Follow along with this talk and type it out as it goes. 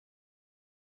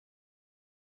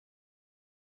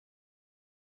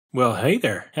Well, hey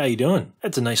there. How you doing?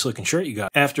 That's a nice looking shirt you got.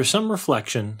 After some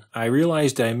reflection, I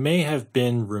realized I may have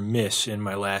been remiss in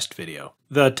my last video,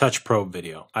 the touch probe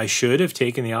video. I should have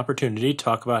taken the opportunity to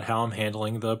talk about how I'm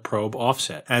handling the probe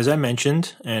offset. As I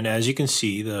mentioned, and as you can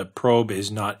see, the probe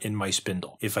is not in my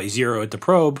spindle. If I zero at the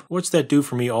probe, what's that do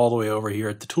for me all the way over here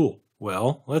at the tool?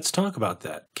 Well, let's talk about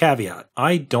that. Caveat,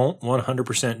 I don't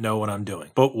 100% know what I'm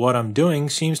doing, but what I'm doing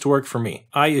seems to work for me.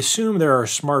 I assume there are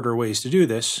smarter ways to do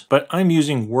this, but I'm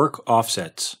using work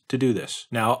offsets to do this.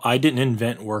 Now, I didn't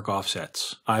invent work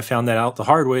offsets. I found that out the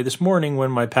hard way this morning when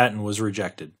my patent was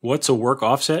rejected. What's a work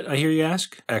offset, I hear you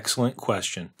ask? Excellent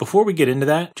question. Before we get into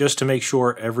that, just to make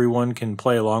sure everyone can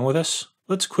play along with us,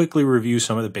 let's quickly review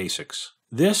some of the basics.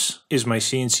 This is my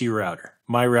CNC router.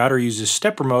 My router uses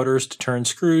stepper motors to turn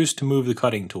screws to move the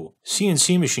cutting tool.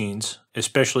 CNC machines,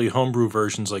 especially homebrew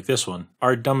versions like this one,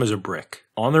 are dumb as a brick.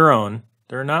 On their own,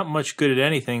 they're not much good at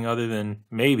anything other than,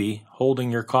 maybe,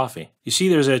 holding your coffee. You see,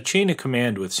 there's a chain of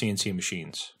command with CNC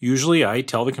machines. Usually I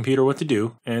tell the computer what to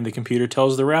do, and the computer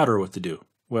tells the router what to do.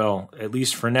 Well, at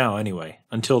least for now anyway,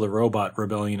 until the robot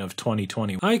rebellion of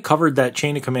 2020. I covered that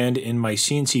chain of command in my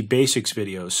CNC Basics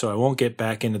videos, so I won't get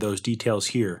back into those details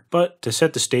here. But to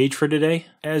set the stage for today,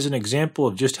 as an example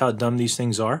of just how dumb these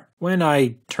things are, when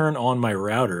I turn on my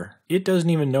router, it doesn't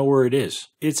even know where it is.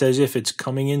 It's as if it's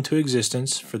coming into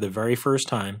existence for the very first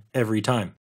time, every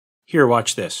time. Here,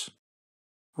 watch this.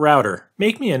 Router,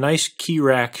 make me a nice key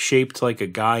rack shaped like a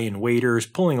guy in waders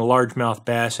pulling a largemouth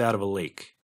bass out of a lake.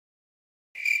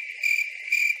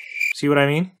 See what I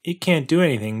mean? It can't do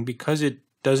anything because it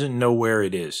doesn't know where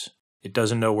it is. It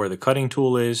doesn't know where the cutting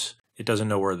tool is. It doesn't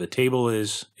know where the table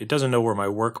is. It doesn't know where my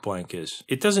work blank is.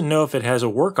 It doesn't know if it has a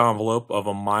work envelope of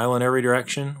a mile in every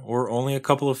direction or only a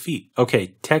couple of feet.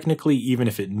 Okay, technically, even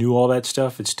if it knew all that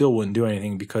stuff, it still wouldn't do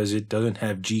anything because it doesn't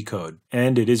have G-code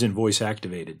and it isn't voice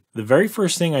activated. The very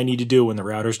first thing I need to do when the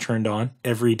router's turned on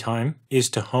every time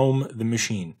is to home the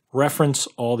machine. Reference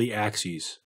all the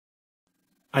axes.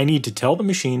 I need to tell the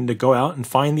machine to go out and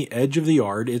find the edge of the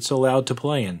yard it's allowed to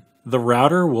play in. The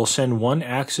router will send one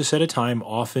axis at a time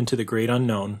off into the great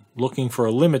unknown, looking for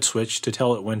a limit switch to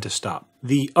tell it when to stop.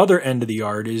 The other end of the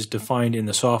yard is defined in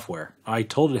the software. I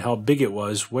told it how big it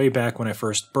was way back when I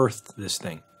first birthed this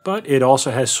thing. But it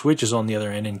also has switches on the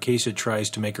other end in case it tries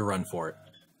to make a run for it.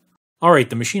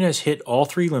 Alright, the machine has hit all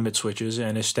three limit switches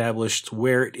and established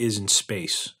where it is in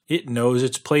space. It knows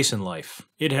its place in life.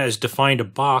 It has defined a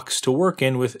box to work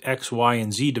in with X, Y,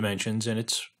 and Z dimensions, and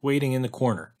it's waiting in the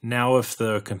corner. Now if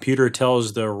the computer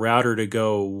tells the router to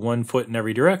go 1 foot in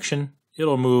every direction,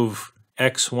 it'll move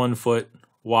X 1 foot,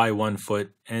 Y 1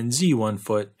 foot, and Z 1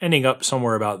 foot, ending up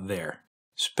somewhere about there.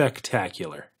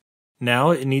 Spectacular.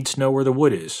 Now it needs to know where the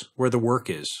wood is, where the work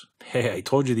is. Hey, I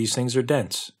told you these things are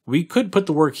dense. We could put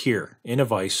the work here, in a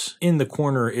vise, in the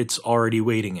corner it's already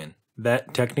waiting in.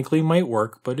 That technically might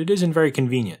work, but it isn't very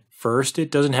convenient. First,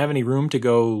 it doesn't have any room to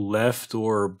go left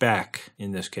or back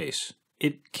in this case.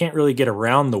 It can't really get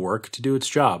around the work to do its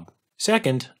job.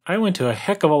 Second, I went to a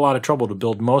heck of a lot of trouble to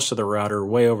build most of the router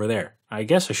way over there. I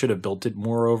guess I should have built it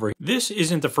more over here. This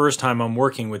isn't the first time I'm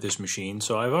working with this machine,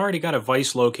 so I've already got a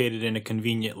vise located in a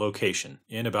convenient location,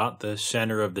 in about the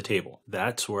center of the table.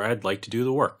 That's where I'd like to do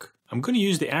the work. I'm going to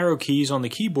use the arrow keys on the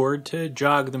keyboard to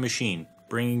jog the machine,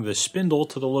 bringing the spindle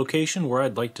to the location where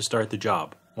I'd like to start the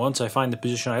job. Once I find the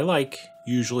position I like,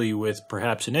 usually with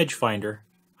perhaps an edge finder,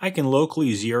 I can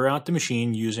locally zero out the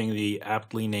machine using the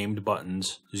aptly named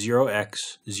buttons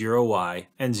 0x, 0y,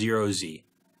 and 0z.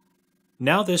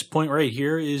 Now this point right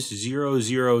here is 000,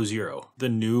 the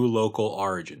new local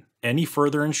origin. Any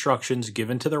further instructions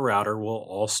given to the router will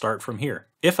all start from here.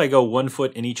 If I go 1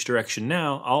 foot in each direction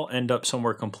now, I'll end up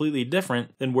somewhere completely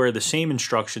different than where the same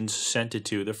instructions sent it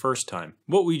to the first time.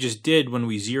 What we just did when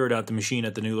we zeroed out the machine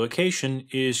at the new location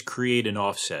is create an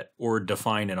offset, or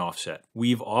define an offset.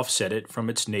 We've offset it from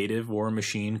its native or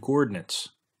machine coordinates.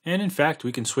 And in fact,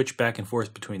 we can switch back and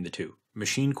forth between the two.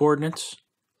 Machine coordinates,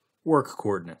 work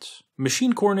coordinates.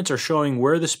 Machine coordinates are showing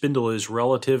where the spindle is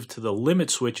relative to the limit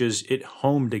switches it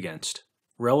homed against,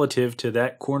 relative to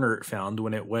that corner it found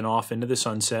when it went off into the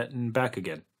sunset and back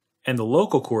again. And the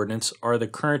local coordinates are the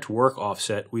current work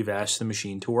offset we've asked the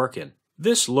machine to work in.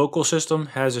 This local system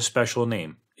has a special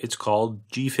name. It's called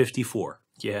G54.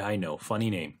 Yeah, I know, funny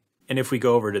name. And if we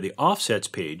go over to the offsets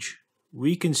page,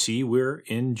 we can see we're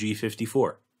in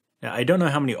G54. Now, I don't know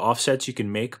how many offsets you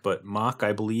can make, but Mach,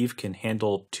 I believe, can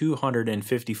handle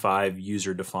 255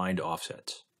 user-defined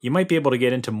offsets. You might be able to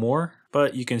get into more,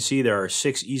 but you can see there are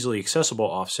 6 easily accessible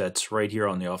offsets right here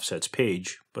on the offsets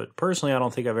page, but personally I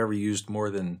don't think I've ever used more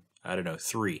than,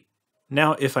 3.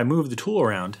 Now, if I move the tool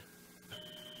around,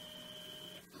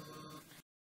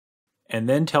 and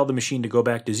then tell the machine to go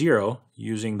back to 0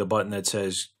 using the button that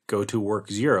says go to work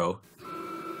 0,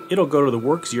 it'll go to the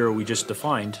work 0 we just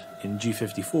defined in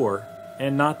G54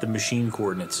 and not the machine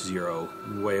coordinates 0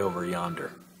 way over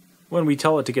yonder. When we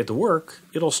tell it to get to work,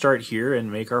 it'll start here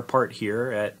and make our part here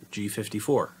at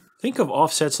G54. Think of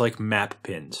offsets like map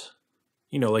pins.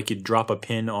 You know, like you'd drop a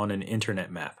pin on an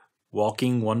internet map.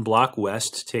 Walking one block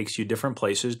west takes you different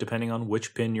places depending on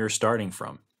which pin you're starting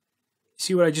from.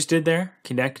 See what I just did there?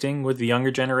 Connecting with the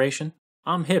younger generation?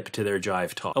 I'm hip to their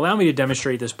jive talk. Allow me to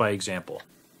demonstrate this by example.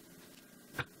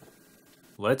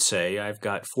 Let's say I've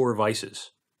got 4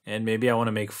 vices, and maybe I want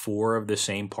to make 4 of the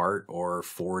same part or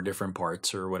 4 different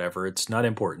parts or whatever. It's not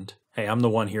important. Hey, I'm the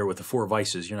one here with the 4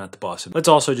 vices. You're not the boss. Let's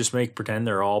also just pretend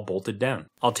they're all bolted down.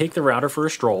 I'll take the router for a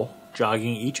stroll,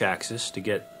 jogging each axis to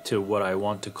get to what I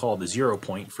want to call the 0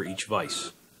 point for each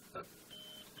vice.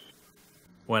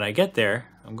 When I get there,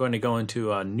 I'm going to go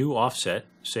into a new offset,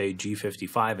 say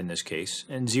G55 in this case,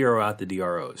 and 0 out the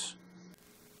DROs.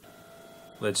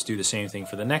 Let's do the same thing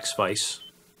for the next vice,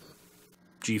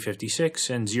 G56,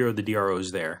 and 0 the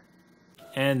DROs there.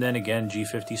 And then again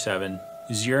G57,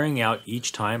 zeroing out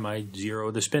each time I zero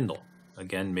the spindle,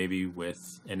 again maybe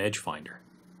with an edge finder.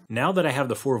 Now that I have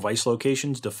the 4 vice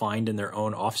locations defined in their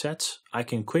own offsets, I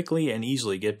can quickly and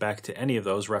easily get back to any of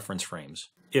those reference frames.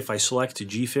 If I select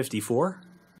G54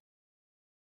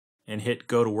 and hit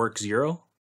go to work 0,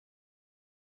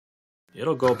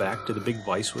 it'll go back to the big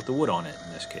vice with the wood on it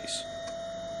in this case.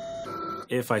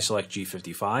 If I select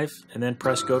G55 and then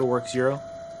press go to work 0,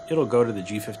 it'll go to the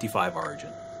G55 origin.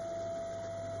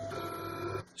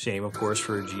 Same of course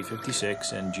for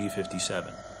G56 and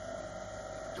G57.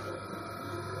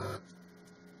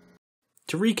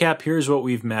 To recap, here's what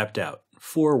we've mapped out.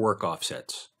 4 work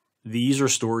offsets. These are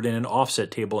stored in an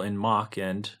offset table in Mach,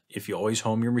 and if you always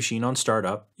home your machine on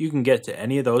startup, you can get to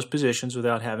any of those positions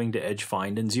without having to edge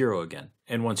find and 0 again.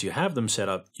 And once you have them set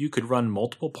up, you could run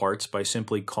multiple parts by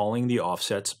simply calling the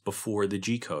offsets before the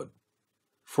G code.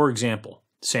 For example,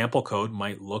 sample code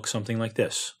might look something like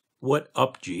this. What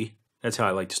up G? That's how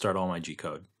I like to start all my G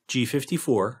code.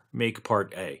 G54, make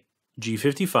part A.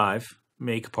 G55,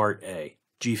 make part A.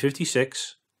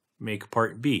 G56, make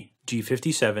part B.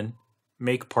 G57,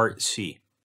 make part C.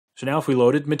 So now if we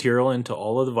loaded material into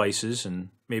all of the vices and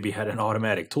maybe had an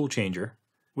automatic tool changer,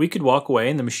 we could walk away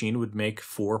and the machine would make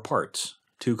 4 parts.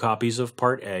 2 copies of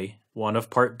part A, 1 of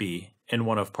part B, and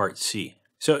 1 of part C.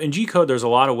 So in G-code there's a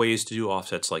lot of ways to do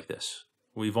offsets like this.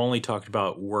 We've only talked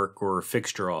about work or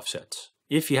fixture offsets.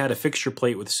 If you had a fixture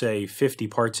plate with say 50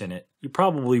 parts in it, you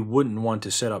probably wouldn't want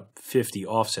to set up 50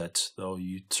 offsets, though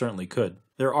you certainly could.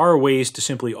 There are ways to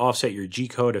simply offset your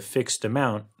G-code a fixed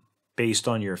amount based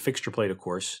on your fixture plate, of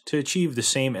course, to achieve the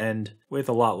same end with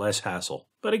a lot less hassle.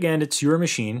 But again, it's your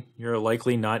machine. You're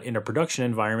likely not in a production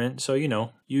environment, so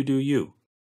you do you.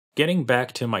 Getting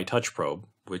back to my touch probe,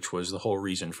 which was the whole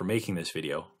reason for making this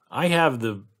video, I have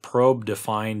the probe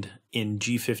defined in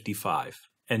G55,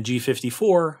 and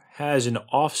G54 has an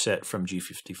offset from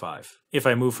G55. If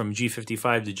I move from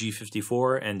G55 to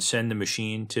G54 and send the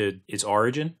machine to its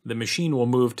origin, the machine will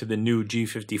move to the new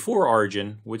G54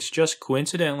 origin, which just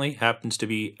coincidentally happens to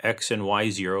be X and Y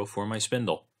 0 for my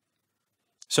spindle.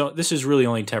 So this is really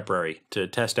only temporary to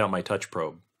test out my touch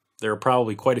probe. There are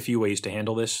probably quite a few ways to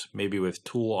handle this, maybe with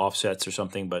tool offsets or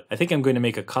something, but I think I'm going to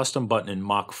make a custom button in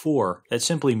Mach 4 that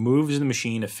simply moves the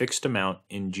machine a fixed amount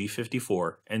in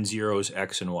G54 and zeros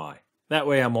X and Y. That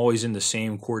way I'm always in the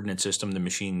same coordinate system the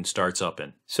machine starts up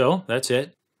in. So that's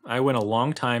it. I went a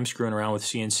long time screwing around with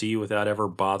CNC without ever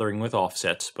bothering with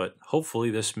offsets, but hopefully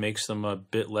this makes them a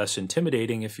bit less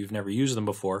intimidating if you've never used them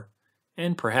before,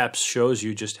 and perhaps shows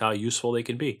you just how useful they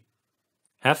can be.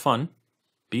 Have fun,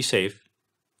 be safe.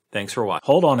 Thanks for watching.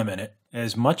 Hold on a minute.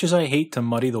 As much as I hate to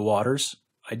muddy the waters,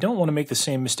 I don't want to make the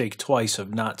same mistake twice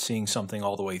of not seeing something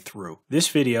all the way through. This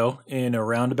video, in a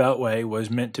roundabout way, was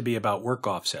meant to be about work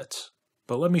offsets.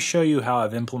 But let me show you how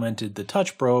I've implemented the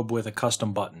touch probe with a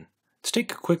custom button. Let's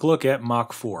take a quick look at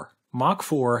Mach 4. Mach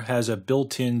 4 has a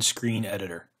built-in screen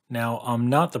editor. Now, I'm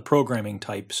not the programming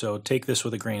type, so take this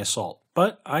with a grain of salt.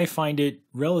 But I find it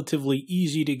relatively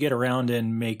easy to get around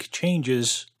and make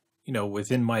changes,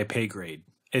 within my pay grade.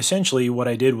 Essentially, what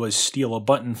I did was steal a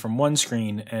button from one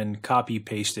screen and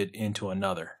copy-paste it into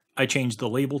another. I changed the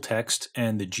label text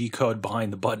and the G-code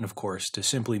behind the button, of course, to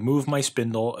simply move my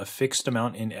spindle a fixed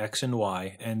amount in X and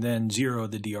Y, and then 0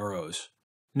 the DROs.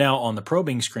 Now, on the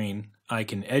probing screen, I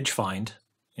can edge find,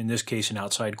 in this case an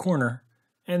outside corner,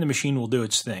 and the machine will do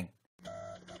its thing.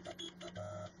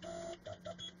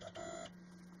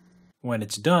 When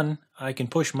it's done, I can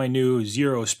push my new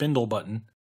 0 spindle button,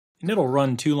 and it'll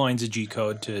run 2 lines of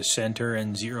G-code to center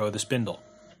and zero the spindle.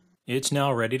 It's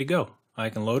now ready to go. I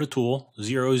can load a tool,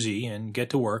 0Z, and get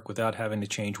to work without having to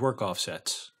change work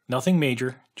offsets. Nothing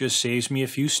major, just saves me a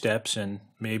few steps and,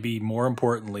 maybe more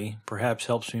importantly, perhaps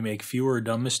helps me make fewer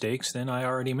dumb mistakes than I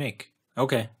already make.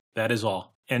 Okay, that is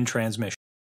all. End transmission.